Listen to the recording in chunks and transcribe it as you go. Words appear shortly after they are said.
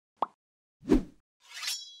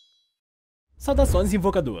Saudações,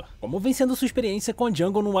 invocador! Como vem sendo sua experiência com a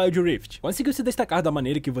Jungle no Wild Rift? Conseguiu se destacar da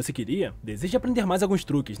maneira que você queria? Deseja aprender mais alguns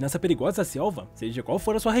truques nessa perigosa selva? Seja qual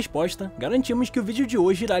for a sua resposta, garantimos que o vídeo de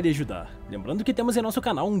hoje irá lhe ajudar. Lembrando que temos em nosso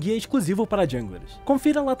canal um guia exclusivo para junglers.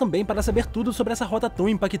 Confira lá também para saber tudo sobre essa rota tão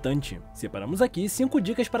impactante. Separamos aqui 5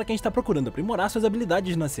 dicas para quem está procurando aprimorar suas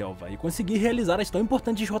habilidades na selva e conseguir realizar as tão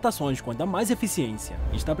importantes rotações com ainda mais eficiência.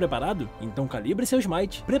 Está preparado? Então calibre seu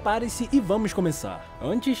smite, prepare-se e vamos começar.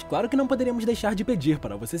 Antes, claro que não poderíamos deixar de pedir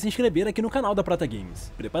para você se inscrever aqui no canal da Prata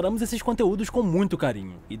Games. Preparamos esses conteúdos com muito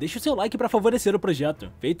carinho. E deixe o seu like para favorecer o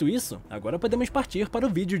projeto. Feito isso, agora podemos partir para o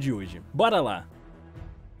vídeo de hoje. Bora lá!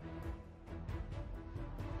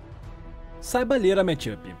 Saiba ler a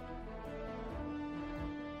matchup.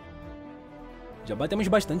 Já batemos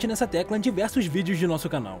bastante nessa tecla em diversos vídeos de nosso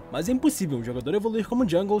canal, mas é impossível um jogador evoluir como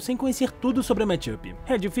jungle sem conhecer tudo sobre a matchup.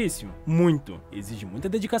 É difícil? Muito. Exige muita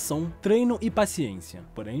dedicação, treino e paciência.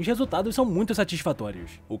 Porém, os resultados são muito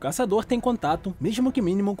satisfatórios. O caçador tem contato, mesmo que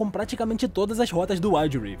mínimo, com praticamente todas as rotas do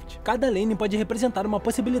Wild Rift. Cada lane pode representar uma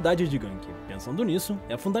possibilidade de gank. Pensando nisso,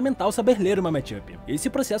 é fundamental saber ler uma matchup. Esse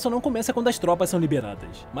processo não começa quando as tropas são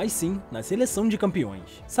liberadas, mas sim na seleção de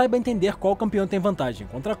campeões. Saiba entender qual campeão tem vantagem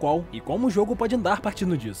contra qual e como o jogo pode andar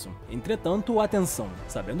partindo disso. Entretanto, atenção,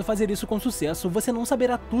 sabendo fazer isso com sucesso, você não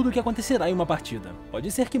saberá tudo o que acontecerá em uma partida. Pode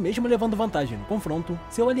ser que mesmo levando vantagem no confronto,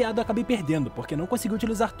 seu aliado acabe perdendo porque não conseguiu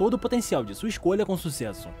utilizar todo o potencial de sua escolha com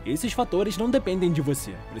sucesso. Esses fatores não dependem de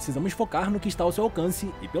você. Precisamos focar no que está ao seu alcance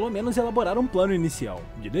e pelo menos elaborar um plano inicial.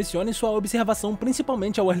 Direcione sua observação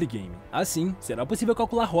principalmente ao early game. Assim, será possível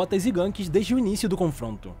calcular rotas e ganks desde o início do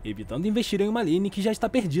confronto, evitando investir em uma lane que já está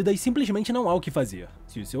perdida e simplesmente não há o que fazer.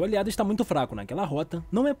 Se o seu aliado está muito fraco naquela rota,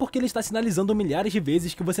 não é porque ele está sinalizando milhares de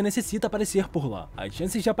vezes que você necessita aparecer por lá. As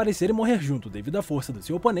chances de aparecer e morrer junto devido à força do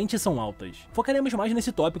seu oponente são altas. Focaremos mais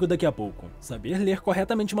nesse tópico daqui a pouco. Saber ler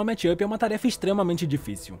corretamente uma matchup é uma tarefa extremamente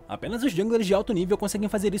difícil. Apenas os junglers de alto nível conseguem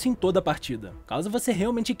fazer isso em toda a partida. Caso você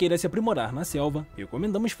realmente queira se aprimorar na selva,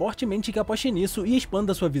 recomendamos fortemente que aposte nisso e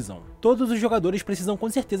expanda sua visão. Todos os jogadores precisam com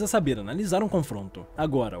certeza saber analisar um confronto.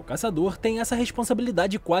 Agora, o caçador tem essa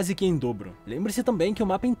responsabilidade quase que em dobro. Lembre-se também que o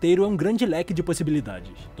mapa inteiro é um grande leque de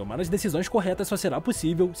possibilidades. Tomar as decisões corretas só será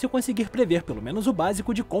possível se conseguir prever pelo menos o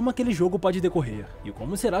básico de como aquele jogo pode decorrer e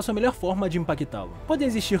como será sua melhor forma de impactá-lo. Podem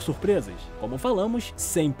existir surpresas? Como falamos,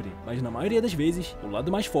 sempre, mas na maioria das vezes, o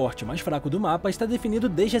lado mais forte e mais fraco do mapa está definido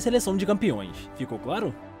desde a seleção de campeões. Ficou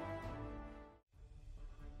claro?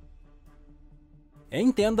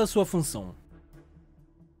 Entenda a sua função.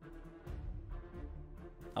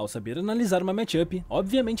 Ao saber analisar uma matchup,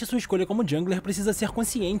 obviamente sua escolha como jungler precisa ser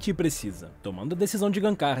consciente e precisa, tomando a decisão de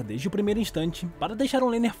gankar desde o primeiro instante. Para deixar um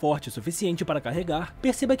laner forte o suficiente para carregar,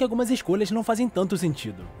 perceba que algumas escolhas não fazem tanto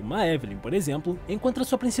sentido. Uma Evelynn, por exemplo, encontra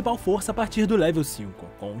sua principal força a partir do level 5,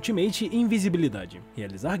 com ultimate e invisibilidade.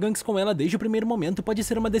 Realizar ganks com ela desde o primeiro momento pode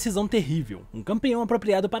ser uma decisão terrível. Um campeão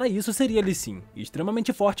apropriado para isso seria Lee Sin,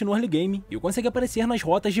 extremamente forte no early game e consegue aparecer nas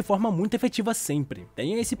rotas de forma muito efetiva sempre.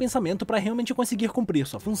 Tenha esse pensamento para realmente conseguir cumprir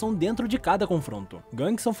sua função dentro de cada confronto.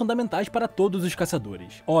 Ganks são fundamentais para todos os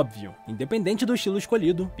caçadores. Óbvio, independente do estilo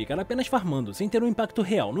escolhido, ficar apenas farmando sem ter um impacto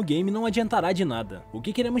real no game não adiantará de nada. O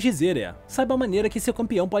que queremos dizer é, saiba a maneira que seu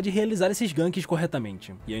campeão pode realizar esses ganks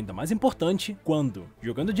corretamente. E ainda mais importante, quando.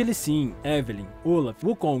 Jogando de Lee Sin, Evelynn, Olaf,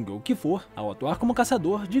 Wukong ou o que for, ao atuar como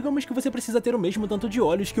caçador, digamos que você precisa ter o mesmo tanto de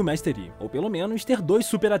olhos que o Mastery, ou pelo menos ter 2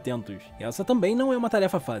 super atentos. Essa também não é uma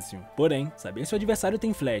tarefa fácil. Porém, saber se o adversário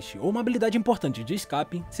tem flash ou uma habilidade importante de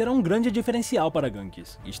escape será um grande diferencial para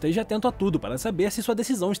ganks. Esteja atento a tudo para saber se sua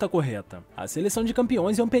decisão está correta. A seleção de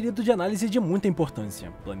campeões é um período de análise de muita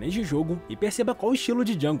importância. Planeje o jogo e perceba qual estilo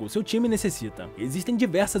de jungle seu time necessita. Existem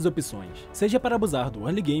diversas opções, seja para abusar do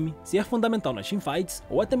early game, ser fundamental nas teamfights,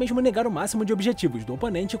 ou até mesmo negar o máximo de objetivos do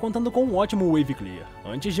oponente contando com um ótimo wave clear.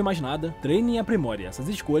 Antes de mais nada, treine e aprimore essas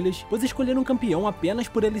escolhas, pois escolher um campeão apenas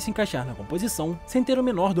por ele se encaixar na composição, sem ter o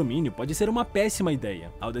menor domínio, pode ser uma péssima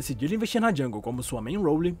ideia. Ao decidir investir na jungle como sua main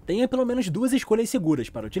role, tenha pelo menos 2 escolhas seguras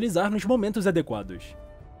para utilizar nos momentos adequados.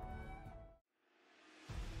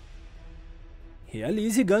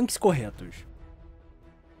 Realize ganks corretos.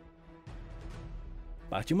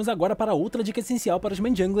 Partimos agora para outra dica essencial para os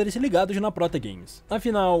main junglers ligados na Prata Games.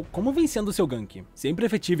 Afinal, como vem sendo seu gank? Sempre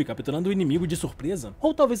efetivo e capturando o inimigo de surpresa?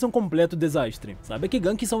 Ou talvez um completo desastre? Saiba que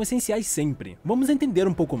ganks são essenciais sempre. Vamos entender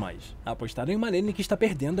um pouco mais. Apostar em uma lane que está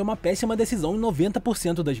perdendo é uma péssima decisão em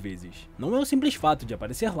 90% das vezes. Não é o simples fato de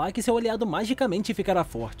aparecer lá que seu aliado magicamente ficará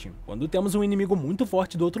forte. Quando temos um inimigo muito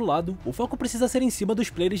forte do outro lado, o foco precisa ser em cima dos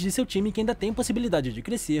players de seu time que ainda tem possibilidade de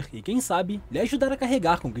crescer e, quem sabe, lhe ajudar a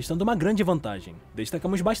carregar conquistando uma grande vantagem. Destacar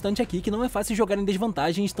destacamos bastante aqui que não é fácil jogar em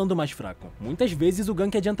desvantagem estando mais fraco. Muitas vezes o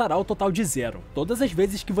gank adiantará o total de 0. Todas as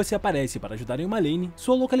vezes que você aparece para ajudar em uma lane,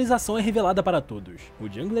 sua localização é revelada para todos. O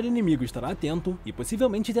jungler inimigo estará atento e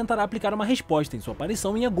possivelmente tentará aplicar uma resposta em sua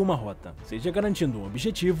aparição em alguma rota, seja garantindo um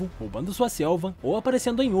objetivo, roubando sua selva ou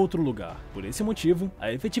aparecendo em outro lugar. Por esse motivo,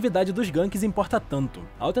 a efetividade dos ganks importa tanto.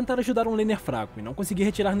 Ao tentar ajudar um laner fraco e não conseguir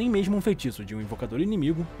retirar nem mesmo um feitiço de um invocador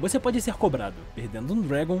inimigo, você pode ser cobrado, perdendo um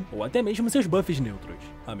dragon ou até mesmo seus buffs neutros.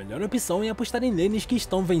 A melhor opção é apostar em lanes que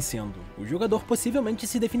estão vencendo. O jogador possivelmente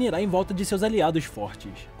se definirá em volta de seus aliados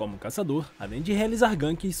fortes. Como caçador, além de realizar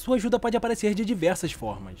ganks, sua ajuda pode aparecer de diversas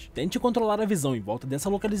formas. Tente controlar a visão em volta dessa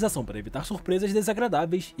localização para evitar surpresas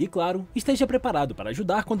desagradáveis e, claro, esteja preparado para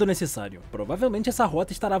ajudar quando necessário. Provavelmente essa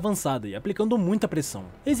rota estará avançada e aplicando muita pressão.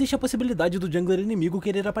 Existe a possibilidade do jungler inimigo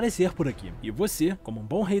querer aparecer por aqui, e você, como um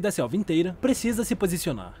bom rei da selva inteira, precisa se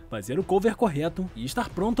posicionar, fazer o cover correto e estar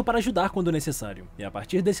pronto para ajudar quando necessário. É a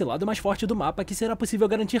partir desse lado mais forte do mapa que será possível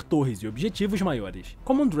garantir torres e objetivos maiores,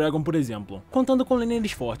 como um dragon por exemplo. Contando com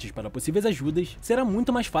laners fortes para possíveis ajudas, será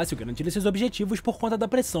muito mais fácil garantir esses objetivos por conta da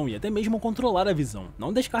pressão e até mesmo controlar a visão.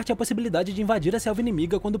 Não descarte a possibilidade de invadir a selva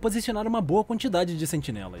inimiga quando posicionar uma boa quantidade de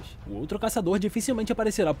sentinelas. O outro caçador dificilmente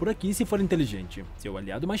aparecerá por aqui se for inteligente. Seu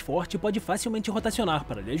aliado mais forte pode facilmente rotacionar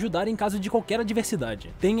para lhe ajudar em caso de qualquer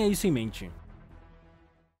adversidade. Tenha isso em mente.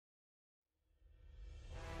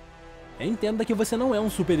 Entenda que você não é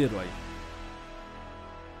um super-herói.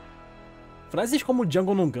 Frases como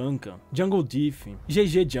jungle não ganka, jungle diff,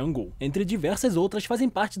 GG jungle, entre diversas outras fazem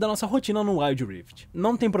parte da nossa rotina no Wild Rift.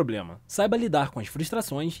 Não tem problema, saiba lidar com as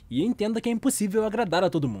frustrações e entenda que é impossível agradar a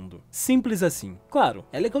todo mundo. Simples assim. Claro,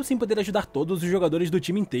 é legal sim poder ajudar todos os jogadores do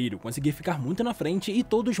time inteiro, conseguir ficar muito na frente e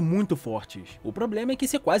todos muito fortes. O problema é que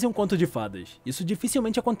isso é quase um conto de fadas. Isso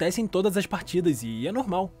dificilmente acontece em todas as partidas e é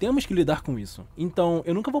normal, temos que lidar com isso. Então,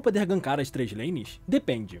 eu nunca vou poder gankar as 3 lanes?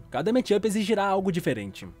 Depende, cada matchup exigirá algo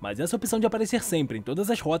diferente, mas essa opção de aparecer sempre em todas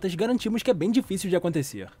as rotas garantimos que é bem difícil de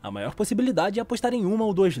acontecer. A maior possibilidade é apostar em uma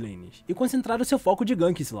ou 2 lanes e concentrar o seu foco de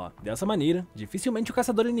ganks lá. Dessa maneira, dificilmente o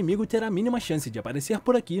caçador inimigo terá a mínima chance de aparecer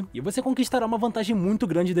por aqui e você conquistará uma vantagem muito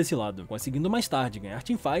grande desse lado, conseguindo mais tarde ganhar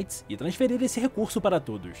teamfights e transferir esse recurso para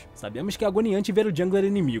todos. Sabemos que é agoniante ver o jungler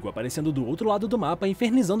inimigo aparecendo do outro lado do mapa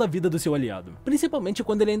infernizando a vida do seu aliado, principalmente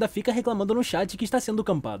quando ele ainda fica reclamando no chat que está sendo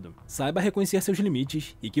campado. Saiba reconhecer seus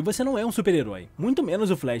limites e que você não é um super-herói, muito menos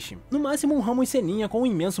o Flash. No máximo um Ramos ceninha com um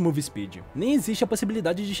imenso move speed. Nem existe a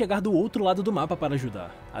possibilidade de chegar do outro lado do mapa para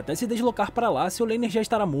ajudar. Até se deslocar para lá, seu laner já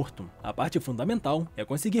estará morto. A parte fundamental é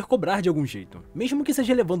conseguir cobrar de algum jeito, mesmo que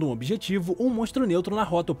seja levando um objetivo ou um monstro neutro na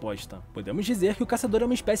rota oposta. Podemos dizer que o caçador é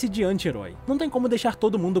uma espécie de anti-herói. Não tem como deixar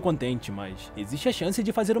todo mundo contente, mas existe a chance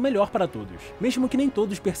de fazer o melhor para todos, mesmo que nem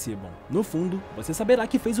todos percebam. No fundo, você saberá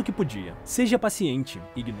que fez o que podia. Seja paciente,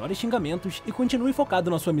 ignore xingamentos e continue focado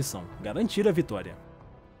na sua missão, garantir a vitória.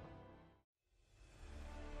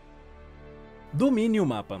 Domine o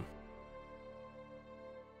mapa.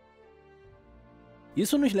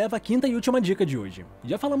 Isso nos leva à quinta e última dica de hoje.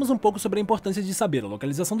 Já falamos um pouco sobre a importância de saber a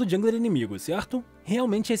localização do jungler inimigo, certo?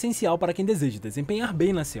 Realmente é essencial para quem deseja desempenhar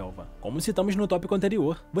bem na selva. Como citamos no tópico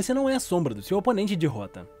anterior, você não é a sombra do seu oponente de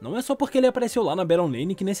rota. Não é só porque ele apareceu lá na Baron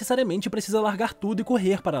Lane que necessariamente precisa largar tudo e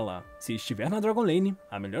correr para lá. Se estiver na Dragon Lane,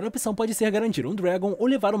 a melhor opção pode ser garantir um Dragon ou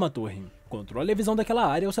levar uma torre. Controle a visão daquela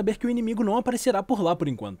área ao saber que o inimigo não aparecerá por lá por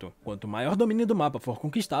enquanto. Quanto maior domínio do mapa for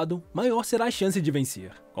conquistado, maior será a chance de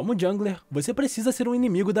vencer. Como jungler, você precisa ser um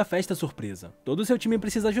inimigo da festa surpresa. Todo o seu time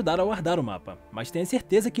precisa ajudar a guardar o mapa, mas tenha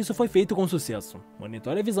certeza que isso foi feito com sucesso.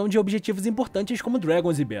 Monitore a visão de objetivos importantes como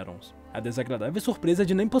Dragons e Barons. A desagradável surpresa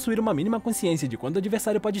de nem possuir uma mínima consciência de quando o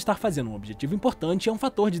adversário pode estar fazendo um objetivo importante é um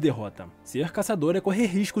fator de derrota. Ser caçador é correr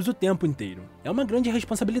riscos o tempo inteiro. É uma grande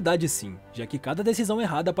responsabilidade sim, já que cada decisão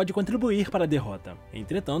errada pode contribuir para a derrota.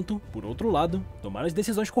 Entretanto, por outro lado, tomar as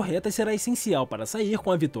decisões corretas será essencial para sair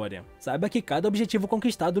com a vitória. Saiba que cada objetivo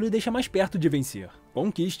conquistado lhe deixa mais perto de vencer.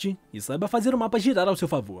 Conquiste e saiba fazer o mapa girar ao seu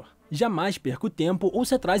favor. Jamais perca o tempo ou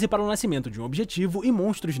se atrase para o nascimento de um objetivo e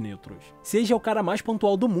monstros neutros. Seja o cara mais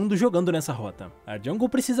pontual do mundo jogando nessa rota. A jungle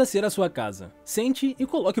precisa ser a sua casa. Sente e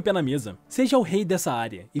coloque o pé na mesa. Seja o rei dessa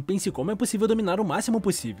área e pense como é possível dominar o máximo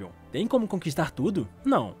possível. Tem como conquistar tudo?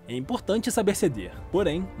 Não. É importante saber ceder.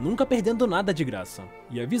 Porém, nunca perdendo nada de graça.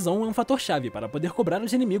 E a visão é um fator chave para poder cobrar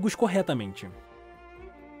os inimigos corretamente.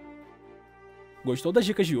 Gostou das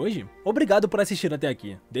dicas de hoje? Obrigado por assistir até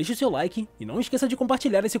aqui. Deixe o seu like e não esqueça de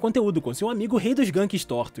compartilhar esse conteúdo com seu amigo rei dos ganks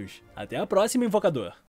tortos. Até a próxima, invocador!